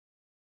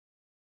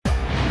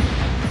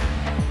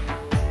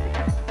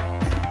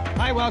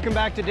Hi, welcome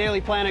back to Daily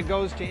Planet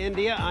Goes to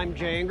India. I'm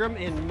Jay Ingram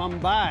in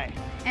Mumbai.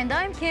 And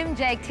I'm Kim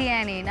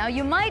Jagtiani. Now,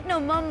 you might know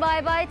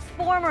Mumbai by its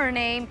former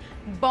name,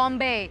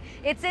 Bombay.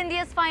 It's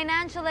India's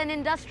financial and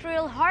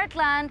industrial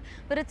heartland,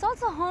 but it's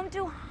also home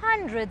to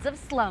hundreds of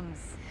slums.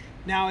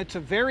 Now, it's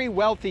a very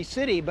wealthy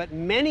city, but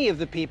many of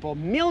the people,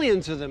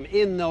 millions of them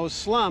in those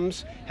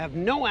slums, have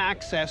no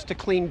access to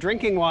clean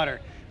drinking water.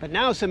 But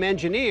now some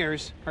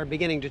engineers are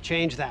beginning to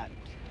change that.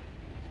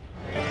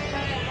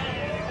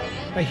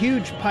 A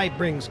huge pipe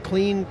brings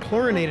clean,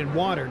 chlorinated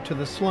water to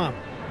the slum.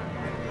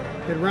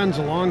 It runs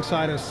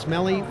alongside a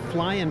smelly,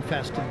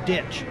 fly-infested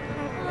ditch.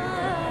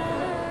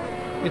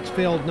 It's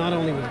filled not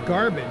only with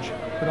garbage,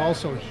 but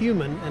also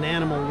human and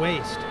animal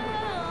waste.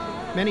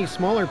 Many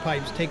smaller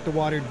pipes take the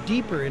water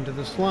deeper into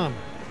the slum.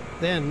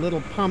 Then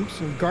little pumps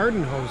and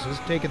garden hoses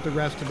take it the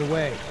rest of the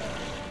way.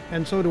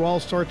 And so do all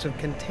sorts of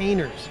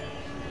containers.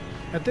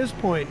 At this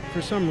point,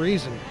 for some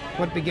reason,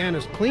 what began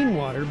as clean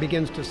water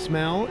begins to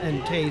smell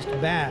and taste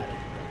bad.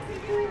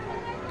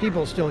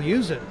 People still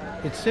use it.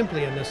 It's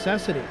simply a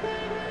necessity.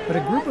 But a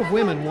group of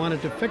women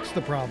wanted to fix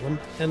the problem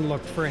and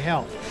looked for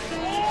help.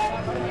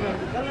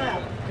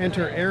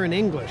 Enter Erin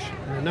English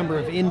and a number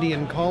of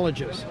Indian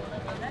colleges.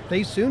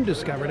 They soon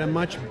discovered a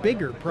much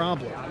bigger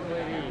problem.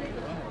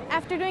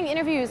 After doing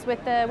interviews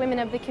with the women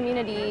of the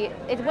community,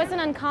 it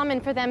wasn't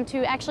uncommon for them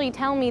to actually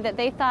tell me that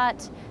they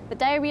thought that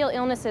diarrheal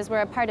illnesses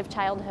were a part of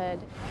childhood.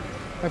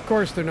 Of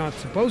course, they're not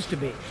supposed to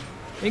be.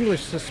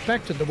 English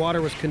suspected the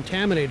water was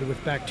contaminated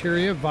with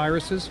bacteria,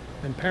 viruses,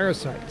 and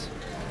parasites.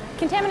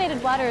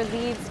 Contaminated water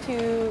leads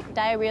to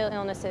diarrheal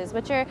illnesses,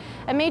 which are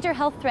a major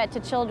health threat to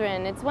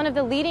children. It's one of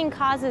the leading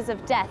causes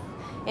of death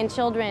in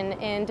children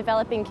in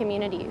developing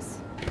communities.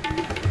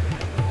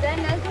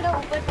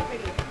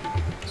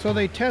 So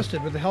they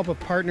tested with the help of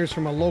partners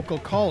from a local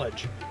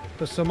college,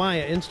 the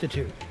Somaya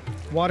Institute.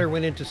 Water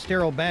went into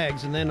sterile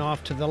bags and then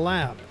off to the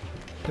lab.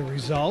 The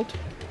result?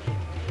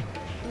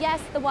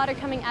 Yes, the water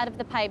coming out of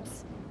the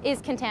pipes is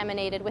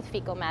contaminated with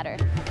fecal matter.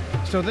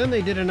 So then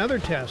they did another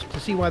test to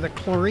see why the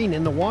chlorine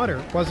in the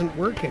water wasn't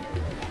working.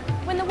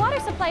 When the water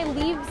supply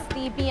leaves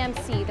the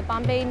BMC, the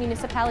Bombay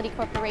Municipality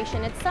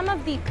Corporation, it's some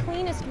of the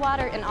cleanest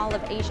water in all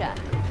of Asia.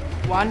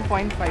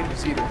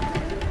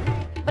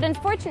 1.50. But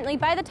unfortunately,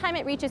 by the time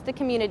it reaches the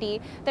community,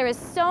 there is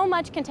so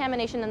much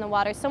contamination in the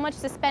water, so much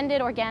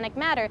suspended organic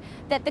matter,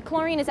 that the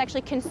chlorine is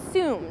actually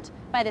consumed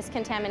by this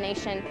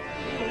contamination.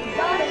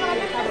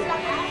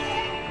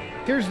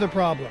 Here's the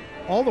problem.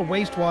 All the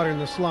wastewater in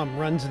the slum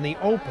runs in the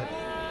open.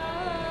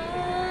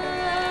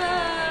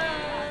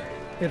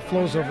 It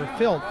flows over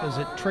filth as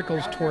it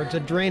trickles towards a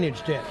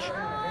drainage ditch.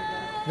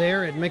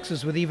 There it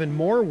mixes with even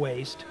more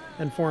waste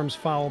and forms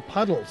foul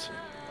puddles.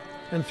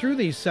 And through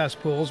these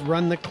cesspools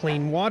run the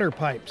clean water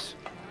pipes.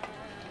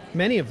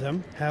 Many of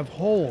them have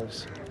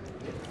holes.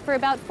 For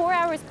about 4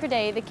 hours per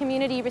day, the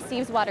community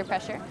receives water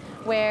pressure,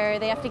 where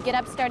they have to get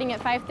up starting at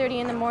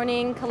 5:30 in the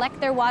morning, collect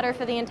their water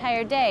for the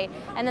entire day,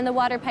 and then the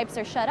water pipes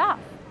are shut off.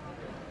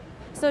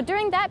 So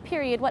during that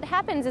period, what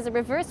happens is a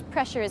reverse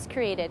pressure is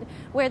created,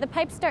 where the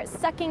pipes start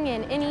sucking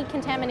in any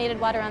contaminated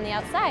water on the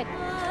outside.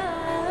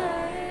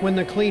 When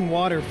the clean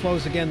water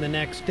flows again the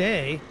next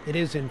day, it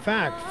is in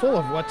fact full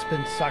of what's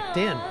been sucked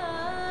in.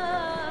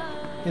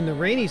 In the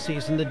rainy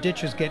season, the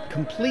ditches get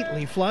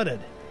completely flooded.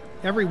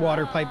 Every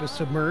water pipe is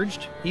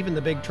submerged, even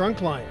the big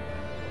trunk line.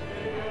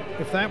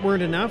 If that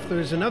weren't enough,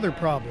 there's another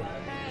problem: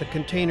 the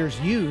containers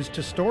used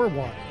to store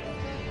water.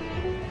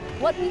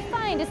 What we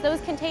find is those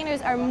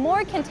containers are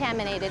more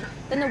contaminated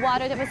than the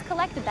water that was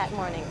collected that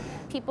morning.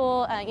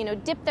 People,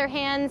 dip their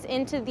hands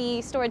into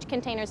the storage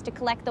containers to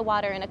collect the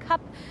water in a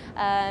cup,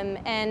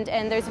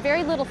 and there's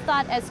very little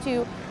thought as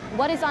to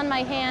what is on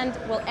my hand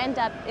will end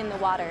up in the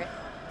water.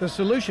 The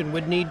solution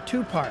would need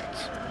two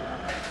parts.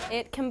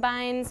 It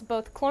combines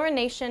both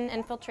chlorination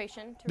and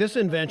filtration. This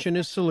invention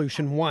is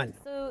solution one.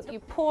 So you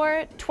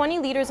pour 20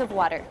 liters of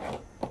water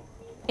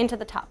into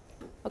the top,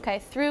 okay,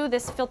 through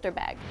this filter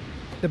bag.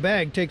 The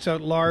bag takes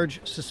out large,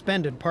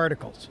 suspended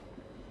particles.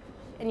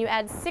 And you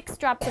add 6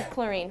 drops of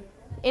chlorine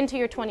into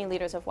your 20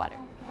 liters of water.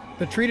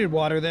 The treated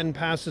water then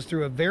passes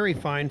through a very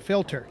fine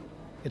filter.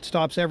 It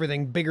stops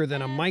everything bigger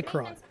than a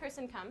micron.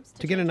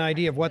 To get an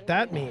idea of what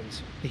that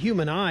means, the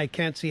human eye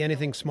can't see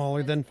anything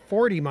smaller than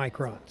 40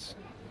 microns.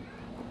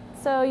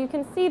 So you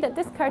can see that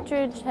this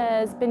cartridge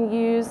has been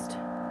used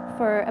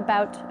for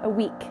about a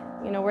week.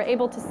 We're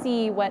able to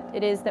see what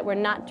it is that we're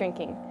not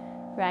drinking,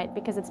 right,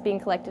 because it's being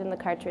collected in the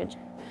cartridge.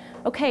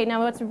 Okay,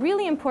 now what's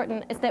really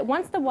important is that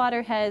once the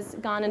water has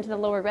gone into the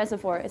lower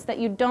reservoir, is that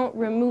you don't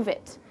remove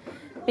it,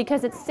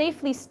 because it's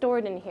safely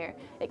stored in here.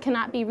 It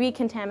cannot be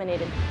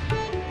recontaminated.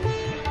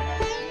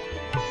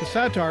 The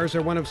Satars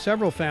are one of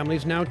several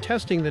families now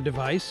testing the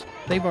device.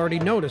 They've already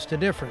noticed a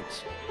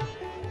difference.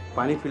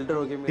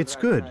 It's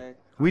good.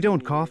 We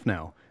don't cough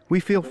now. We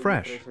feel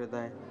fresh.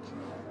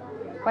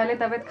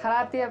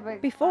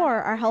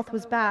 Before, our health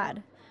was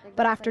bad,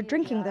 but after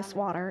drinking this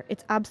water,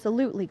 it's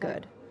absolutely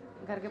good.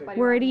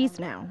 We're at ease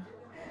now.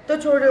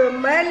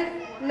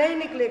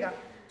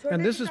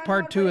 And this is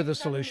part 2 of the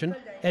solution,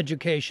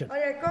 education.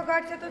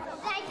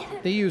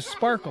 They use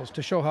sparkles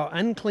to show how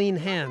unclean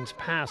hands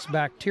pass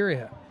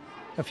bacteria.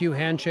 A few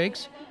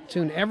handshakes,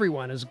 soon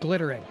everyone is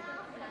glittering.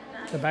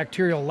 The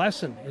bacterial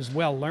lesson is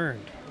well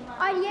learned.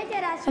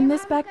 And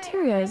this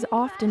bacteria is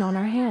often on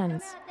our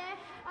hands.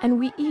 And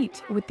we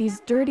eat with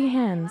these dirty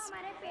hands,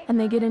 and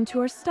they get into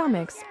our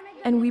stomachs,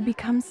 and we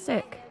become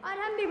sick.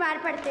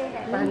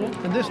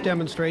 And this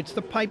demonstrates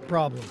the pipe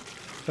problem.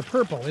 The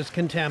purple is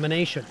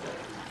contamination.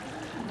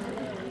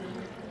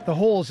 The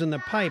holes in the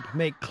pipe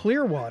make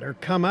clear water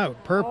come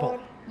out purple.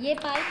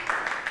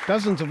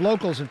 Dozens of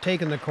locals have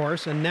taken the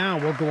course and now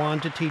will go on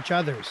to teach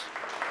others.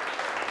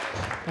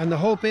 And the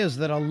hope is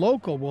that a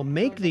local will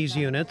make these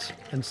units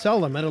and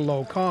sell them at a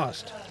low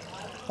cost.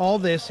 All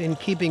this in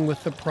keeping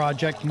with the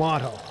project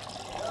motto.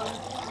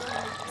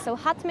 So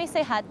Hat mein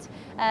sehat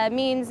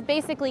means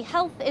basically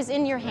health is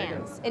in your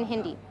hands in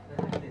Hindi.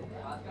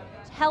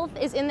 Health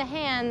is in the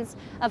hands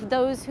of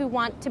those who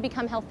want to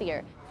become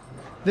healthier.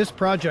 This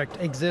project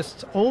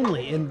exists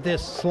only in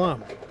this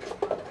slum.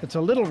 It's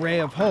a little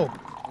ray of hope,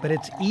 but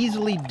it's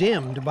easily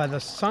dimmed by the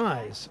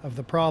size of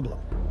the problem.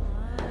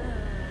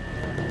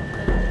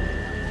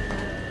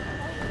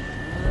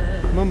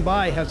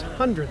 Mumbai has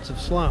hundreds of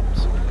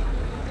slums.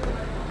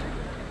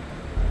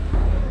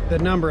 The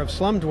number of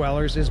slum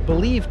dwellers is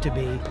believed to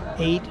be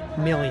 8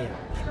 million.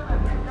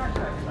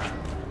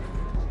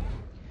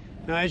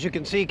 Now, as you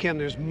can see, Kim,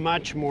 there's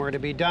much more to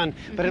be done,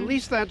 but at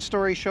least that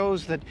story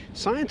shows that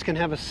science can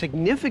have a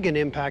significant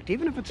impact,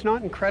 even if it's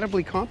not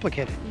incredibly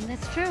complicated.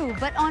 That's true,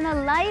 but on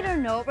a lighter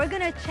note, we're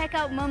gonna check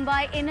out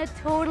Mumbai in a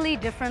totally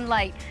different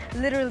light.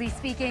 Literally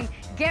speaking,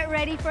 get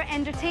ready for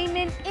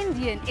entertainment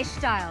Indian-ish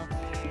style.